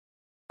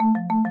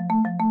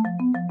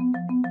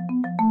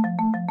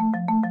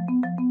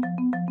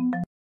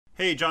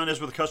Hey, John is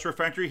with the Customer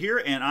Factory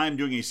here, and I'm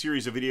doing a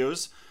series of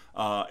videos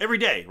every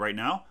day right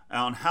now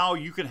on how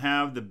you can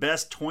have the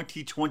best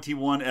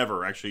 2021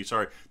 ever. Actually,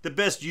 sorry, the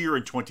best year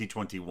in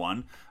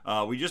 2021.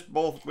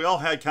 We all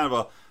had kind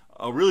of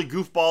a really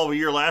goofball of a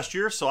year last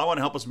year, so I want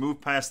to help us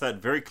move past that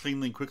very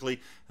cleanly and quickly.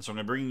 And so I'm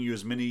going to bring you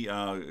as many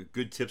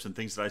good tips and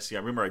things that I see. I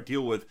remember I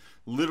deal with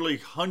literally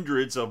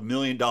hundreds of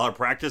million-dollar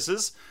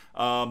practices,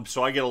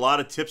 so I get a lot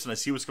of tips and I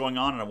see what's going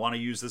on, and I want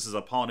to use this as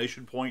a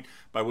pollination point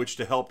by which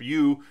to help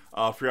you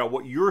figure out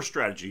what your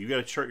strategy. You got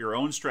to chart your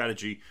own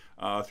strategy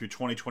through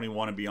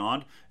 2021 and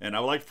beyond, and I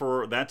would like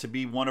for that to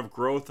be one of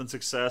growth and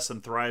success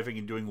and thriving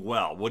and doing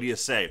well. What do you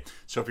say?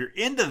 So if you're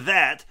into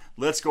that,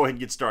 let's go ahead and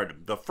get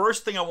started. The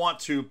first thing I want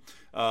to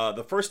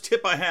the first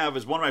tip I have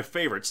is one of my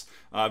favorites.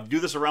 I do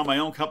this around my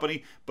own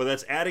company, but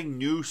that's adding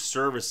new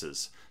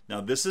services.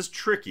 Now, this is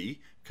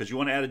tricky because you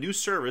want to add a new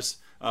service.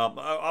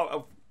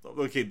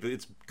 Okay,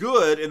 it's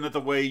good in that the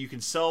way you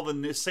can sell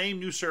the same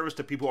new service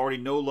to people who already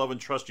know, love, and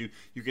trust you.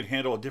 You can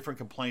handle a different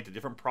complaint, a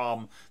different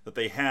problem that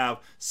they have,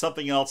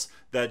 something else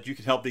that you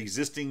can help the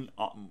existing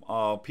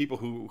people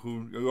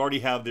who already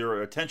have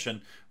their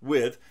attention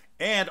with,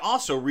 and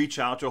also reach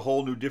out to a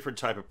whole new different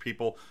type of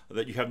people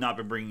that you have not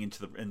been bringing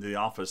into the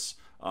office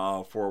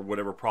for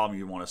whatever problem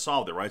you want to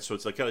solve there, right? So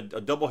it's like a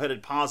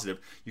double-headed positive.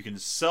 You can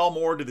sell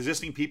more to the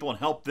existing people and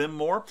help them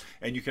more,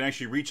 and you can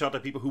actually reach out to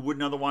people who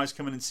wouldn't otherwise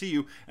come in and see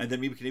you, and then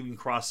maybe you can even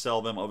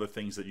cross-sell them other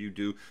things that you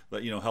do,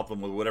 that help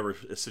them with whatever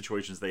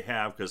situations they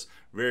have, because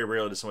very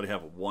rarely does somebody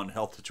have one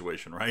health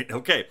situation, right?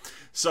 Okay,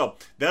 so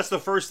that's the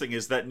first thing,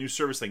 is that new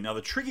service thing. Now,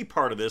 the tricky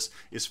part of this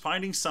is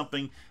finding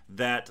something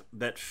that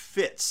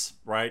fits,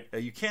 right?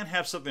 You can't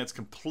have something that's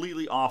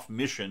completely off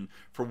mission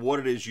for what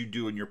it is you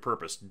do and your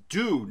purpose.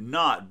 Do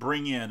not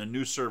bring in a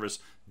new service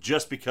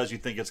just because you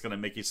think it's going to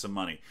make you some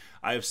money.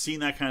 I have seen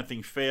that kind of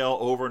thing fail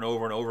over and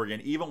over and over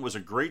again. Even it was a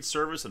great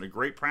service and a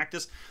great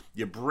practice,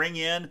 you bring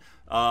in,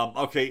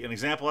 okay, an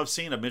example I've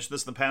seen, I've mentioned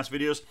this in the past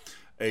videos,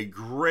 a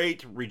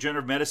great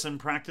regenerative medicine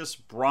practice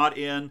brought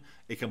in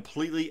a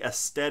completely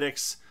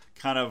aesthetics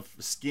kind of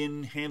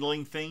skin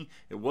handling thing.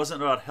 It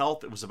wasn't about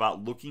health, it was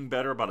about looking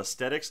better, about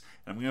aesthetics.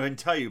 And I'm going to go ahead and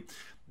tell you,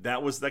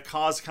 that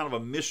caused kind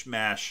of a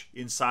mishmash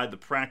inside the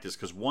practice,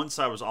 because one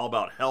side was all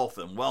about health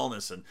and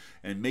wellness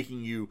and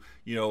making you,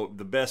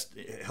 the best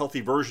healthy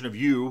version of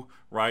you,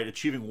 right?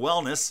 Achieving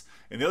wellness.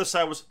 And the other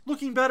side was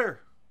looking better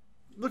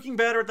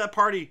at that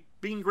party,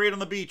 being great on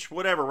the beach,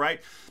 whatever, right?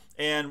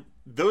 And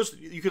those,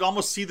 you could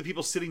almost see the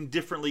people sitting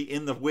differently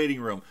in the waiting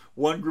room.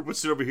 One group would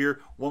sit over here,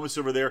 one would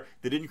sit over there.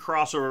 They didn't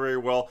cross over very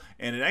well,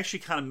 and it actually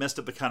kind of messed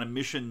up the kind of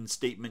mission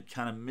statement,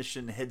 kind of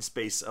mission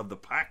headspace of the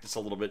practice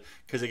a little bit,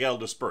 because they got all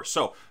dispersed.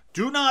 So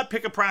do not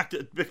pick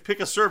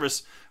a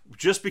service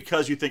just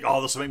because you think,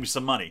 oh, this will make me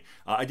some money.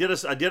 I did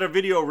a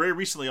video very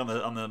recently on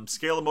the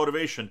scale of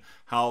motivation,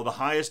 how the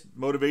highest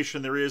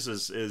motivation there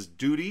is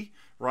duty,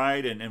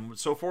 right, and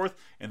so forth,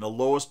 and the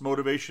lowest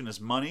motivation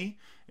is money.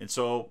 And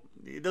so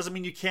it doesn't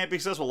mean you can't be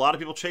successful. A lot of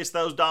people chase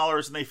those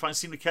dollars and they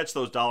seem to catch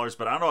those dollars,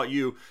 but I don't know about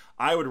you.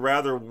 I would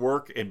rather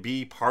work and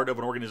be part of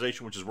an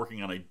organization which is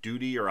working on a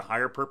duty or a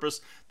higher purpose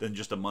than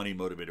just a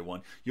money-motivated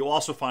one. You'll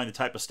also find the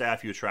type of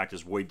staff you attract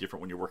is way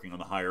different when you're working on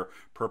the higher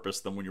purpose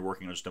than when you're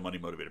working on just a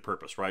money-motivated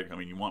purpose, right? I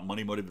mean, you want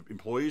money-motivated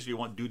employees, or you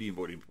want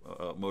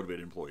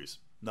duty-motivated employees?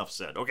 Enough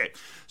said. Okay,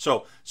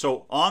 so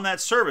on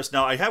that service,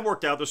 now I have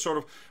worked out this sort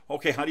of,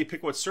 okay, how do you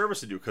pick what service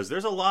to do? Because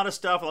there's a lot of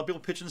stuff, a lot of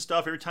people pitching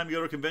stuff. Every time you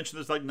go to a convention,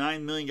 there's like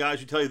 9 million guys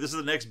who tell you this is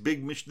the next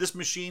big mission, this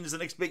machine is the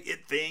next big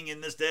it thing,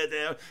 and this,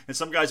 that, and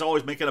some guy's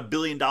always making $1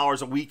 billion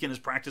a week in his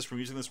practice from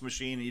using this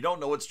machine, and you don't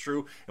know what's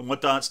true and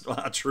what's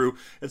not true.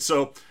 And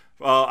so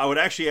I would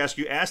actually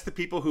ask the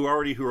people who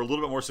are a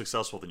little bit more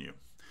successful than you.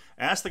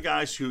 Ask the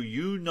guys who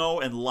you know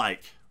and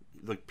like,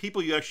 the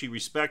people you actually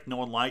respect,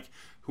 know, and like,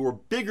 who are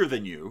bigger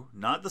than you,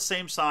 not the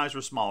same size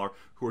or smaller,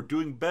 who are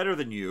doing better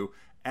than you.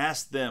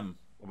 Ask them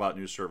about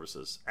new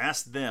services.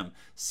 Ask them.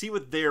 See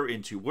what they're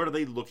into. What are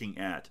they looking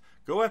at?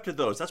 Go after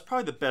those. That's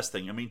probably the best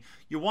thing. I mean,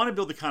 you want to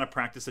build the kind of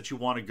practice that you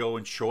want to go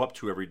and show up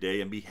to every day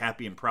and be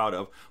happy and proud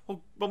of.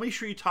 Well, make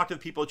sure you talk to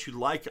the people that you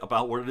like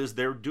about what it is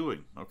they're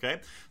doing,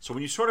 okay? So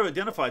when you sort of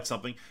identified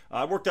something,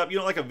 I worked up,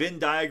 like a Venn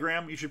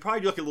diagram. You should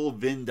probably look at a little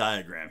Venn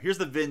diagram. Here's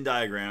the Venn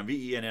diagram,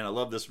 V-E-N-N. I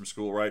love this from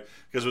school, right?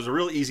 Because it was a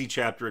real easy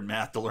chapter in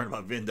math to learn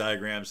about Venn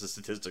diagrams and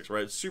statistics,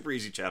 right? It's a super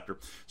easy chapter.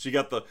 So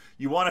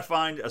you want to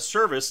find a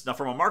service. Now,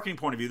 from a marketing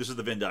point of view, this is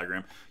the Venn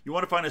diagram. You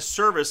want to find a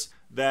service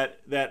that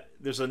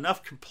there's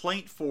enough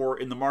complaint for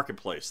in the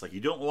marketplace. Like,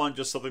 you don't want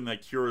just something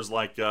that cures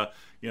like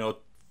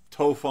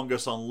toe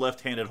fungus on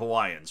left-handed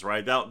Hawaiians,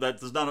 right? That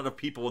there's not enough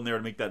people in there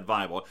to make that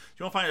viable.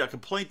 You want to find a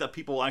complaint that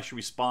people actually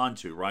respond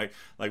to, right?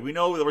 Like, we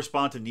know they'll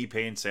respond to knee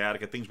pain,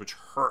 sciatica, things which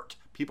hurt.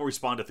 People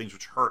respond to things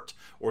which hurt,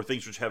 or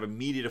things which have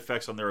immediate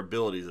effects on their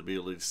abilities, the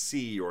ability to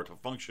see or to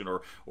function,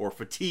 or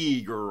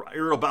fatigue, or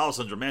irritable bowel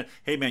syndrome. Man,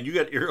 hey man, you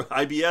got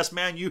IBS,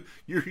 man,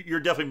 you're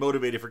definitely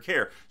motivated for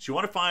care. So you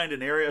want to find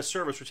an area of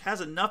service which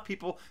has enough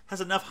people,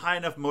 high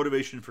enough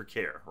motivation for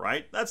care,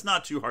 right? That's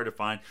not too hard to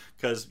find,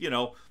 because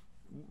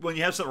when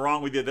you have something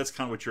wrong with you, that's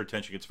kind of what your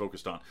attention gets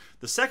focused on.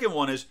 The second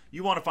one is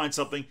you want to find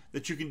something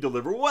that you can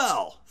deliver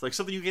well. It's like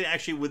something you can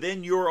actually,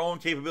 within your own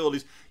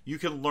capabilities, you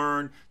can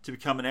learn to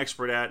become an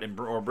expert at,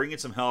 or bring in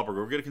some help, or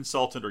go get a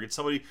consultant, or get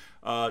somebody,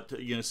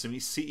 some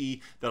CE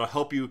that'll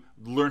help you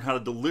learn how to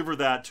deliver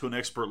that to an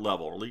expert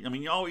level. I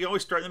mean, you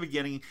always start in the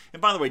beginning.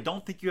 And by the way,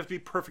 don't think you have to be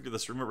perfect at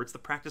this. Remember, it's the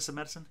practice of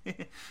medicine.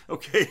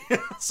 Okay,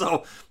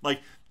 so like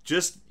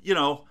just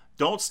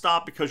don't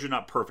stop because you're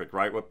not perfect,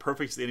 right? What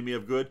perfect's the enemy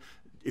of good.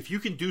 If you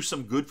can do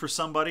some good for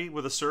somebody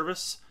with a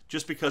service,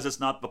 just because it's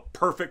not the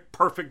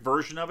perfect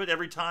version of it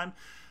every time,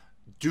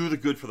 do the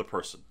good for the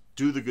person.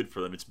 Do the good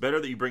for them. It's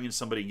better that you bring in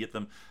somebody and get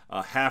them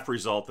a half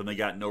result than they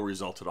got no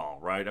result at all,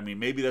 right? I mean,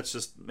 maybe that's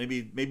just,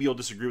 maybe you'll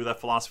disagree with that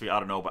philosophy. I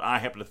don't know, but I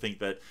happen to think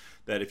that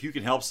if you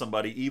can help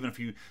somebody, even if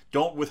you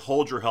don't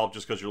withhold your help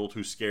just because you're a little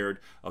too scared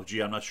of,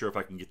 gee, I'm not sure if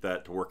I can get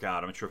that to work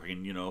out. I'm not sure if I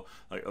can,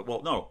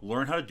 well, no,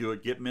 learn how to do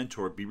it, get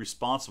mentored, be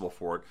responsible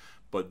for it,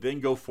 but then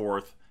go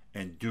forth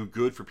and do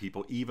good for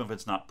people, even if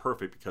it's not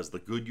perfect, because the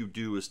good you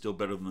do is still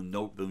better than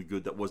the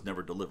good that was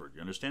never delivered.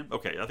 You understand?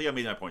 Okay, I think I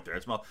made that point there.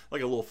 It's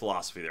like a little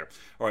philosophy there.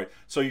 All right,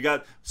 so you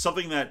got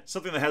something that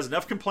has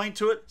enough complaint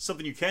to it,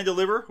 something you can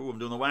deliver. Ooh, I'm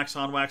doing the wax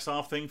on, wax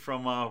off thing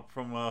from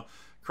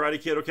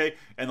Karate Kid, okay?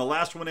 And the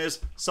last one is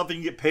something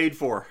you get paid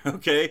for,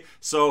 okay?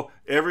 So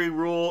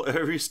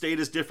every state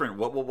is different.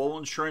 What will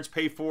insurance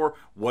pay for?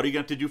 What are you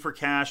going to have to do for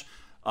cash?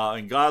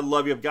 And God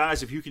love you,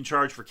 guys. If you can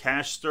charge for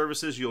cash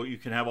services, you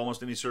can have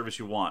almost any service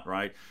you want,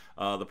 right?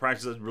 The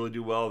practice doesn't really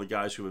do well. The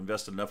guys who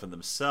invested enough in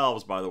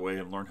themselves, by the way,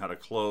 have learned how to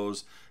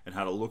close and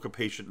how to look a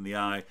patient in the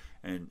eye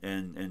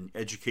and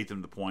educate them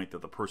to the point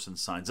that the person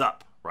signs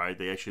up, right?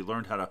 They actually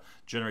learned how to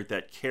generate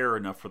that care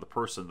enough for the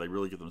person. They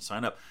really get them to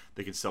sign up.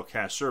 They can sell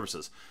cash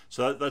services.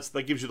 So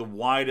that gives you the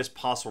widest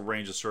possible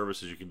range of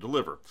services you can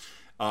deliver.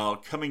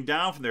 Coming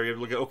down from there, you have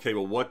to look at, okay,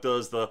 well, what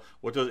does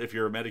if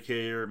you're a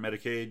Medicare,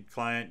 Medicaid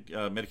client,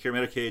 Medicare,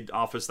 Medicaid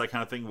office, that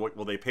kind of thing, what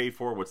will they pay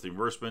for? What's the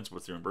reimbursements?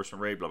 What's the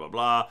reimbursement rate? Blah,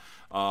 blah,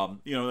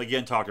 blah.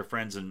 Again, talk to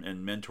friends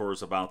and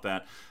mentors about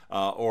that.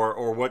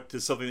 Or what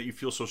is something that you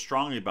feel so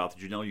strongly about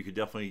that you could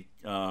definitely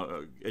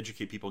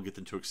educate people and get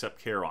them to accept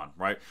care on,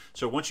 right?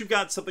 So once you've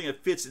got something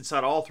that fits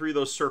inside all three of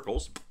those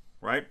circles,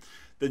 right,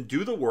 then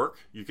do the work.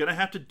 You're going to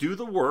have to do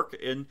the work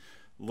and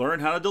learn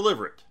how to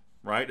deliver it.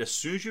 Right? As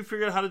soon as you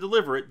figure out how to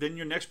deliver it, then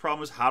your next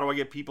problem is, how do I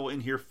get people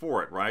in here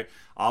for it, right?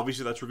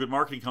 Obviously, that's where good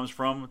marketing comes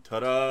from.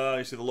 Ta-da!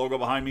 You see the logo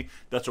behind me?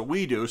 That's what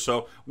we do.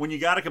 So when you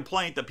got a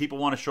complaint that people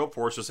want to show up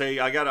for, so say,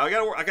 I got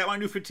my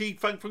new fatigue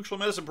functional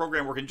medicine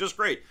program working just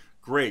great.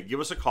 Great, give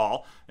us a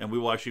call, and we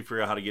will actually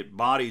figure out how to get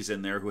bodies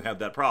in there who have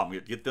that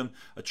problem. Get them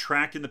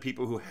attracting the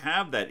people who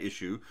have that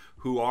issue,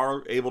 who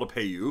are able to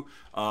pay you,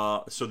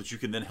 so that you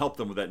can then help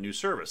them with that new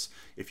service.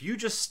 If you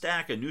just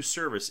stack a new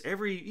service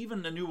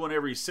even a new one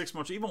every 6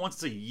 months, even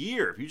once a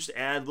year, if you just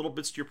add little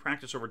bits to your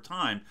practice over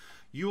time,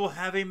 you will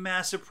have a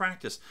massive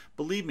practice.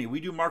 Believe me, we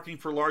do marketing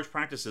for large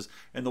practices,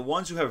 and the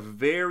ones who have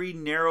very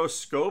narrow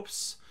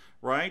scopes,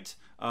 right?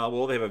 They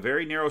have a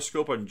very narrow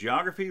scope on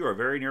geography, or a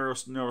very narrow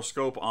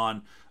scope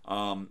on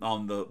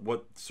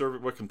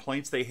what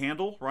complaints they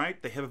handle,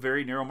 right? They have a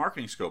very narrow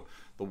marketing scope.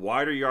 The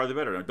wider you are, the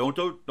better. Now,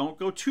 don't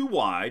go too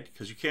wide,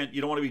 because you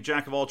don't want to be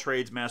jack of all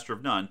trades, master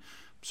of none.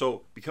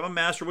 So become a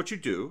master of what you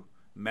do.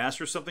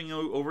 Master something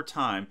over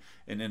time,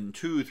 and in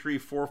 2, 3,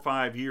 4,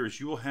 5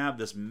 years, you will have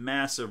this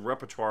massive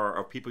repertoire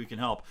of people you can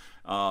help.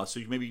 So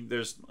maybe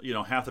there's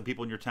half the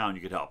people in your town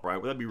you could help, right?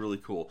 Well, that'd be really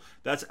cool.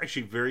 That's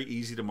actually very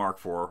easy to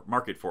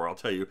market for. I'll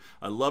tell you,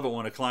 I love it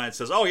when a client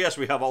says, "Oh yes,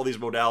 we have all these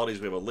modalities.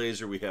 We have a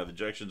laser, we have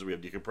injections, we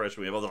have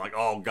decompression, we have other." Like,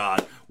 oh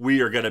God,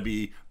 we are going to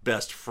be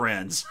best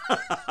friends.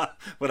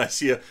 When I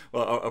see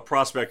a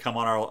prospect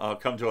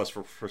come to us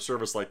for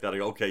service like that, I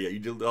go, "Okay, yeah, you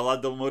do a lot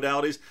of the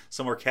modalities.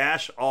 Some are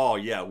cash. Oh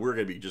yeah, we're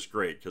going to be just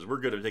great, because we're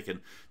good at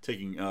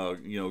taking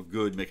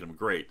good, making them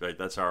great, right?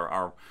 That's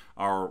our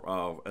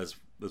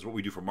as what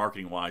we do for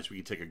marketing wise.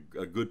 We can take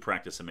a good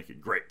practice and make it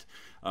great.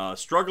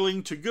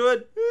 Struggling to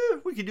good,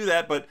 we can do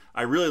that, but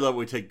I really love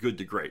when we take good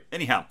to great.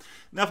 Anyhow,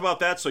 enough about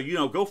that. So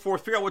go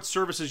forth, figure out what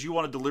services you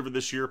want to deliver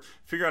this year,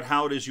 figure out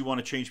how it is you want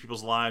to change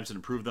people's lives and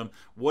improve them.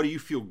 What do you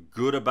feel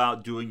good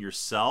about doing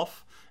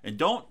yourself? And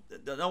now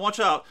watch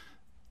out.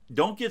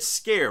 Don't get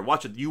scared.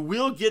 Watch it. You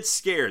will get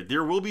scared.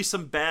 There will be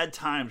some bad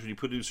times when you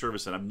put a new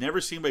service in. I've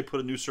never seen anybody put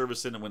a new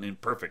service in and went in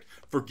perfect.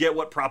 Forget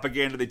what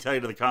propaganda they tell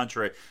you to the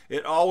contrary.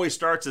 It always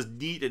starts as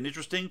neat and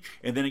interesting,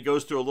 and then it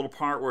goes through a little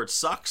part where it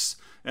sucks.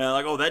 And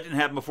like, oh, that didn't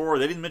happen before.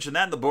 They didn't mention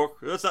that in the book.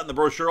 That's not in the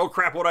brochure. Oh,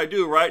 crap, what'd I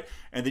do, right?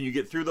 And then you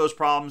get through those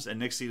problems, and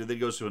next thing, it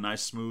goes to a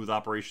nice, smooth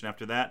operation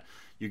after that.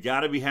 You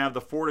got to have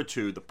the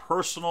fortitude, the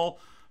personal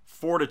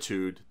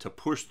fortitude to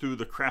push through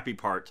the crappy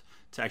part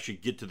to actually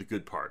get to the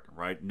good part,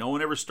 right? No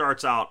one ever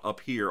starts out up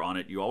here on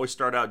it. You always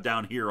start out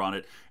down here on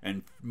it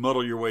and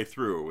muddle your way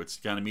through. It's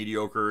kind of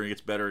mediocre, it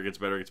gets better, it gets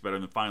better, it gets better,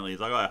 and then finally it's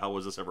like, oh, how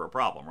was this ever a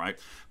problem, right?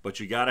 But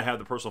you got to have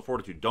the personal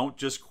fortitude. Don't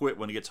just quit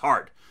when it gets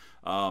hard.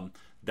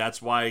 That's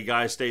why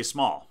guys stay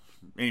small.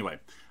 Anyway,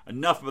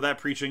 enough of that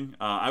preaching.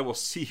 I will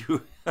see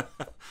you.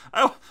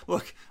 I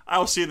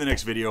will see you in the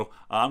next video.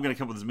 I'm going to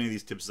come up with as many of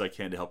these tips as I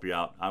can to help you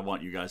out. I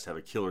want you guys to have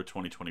a killer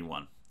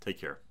 2021. Take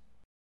care.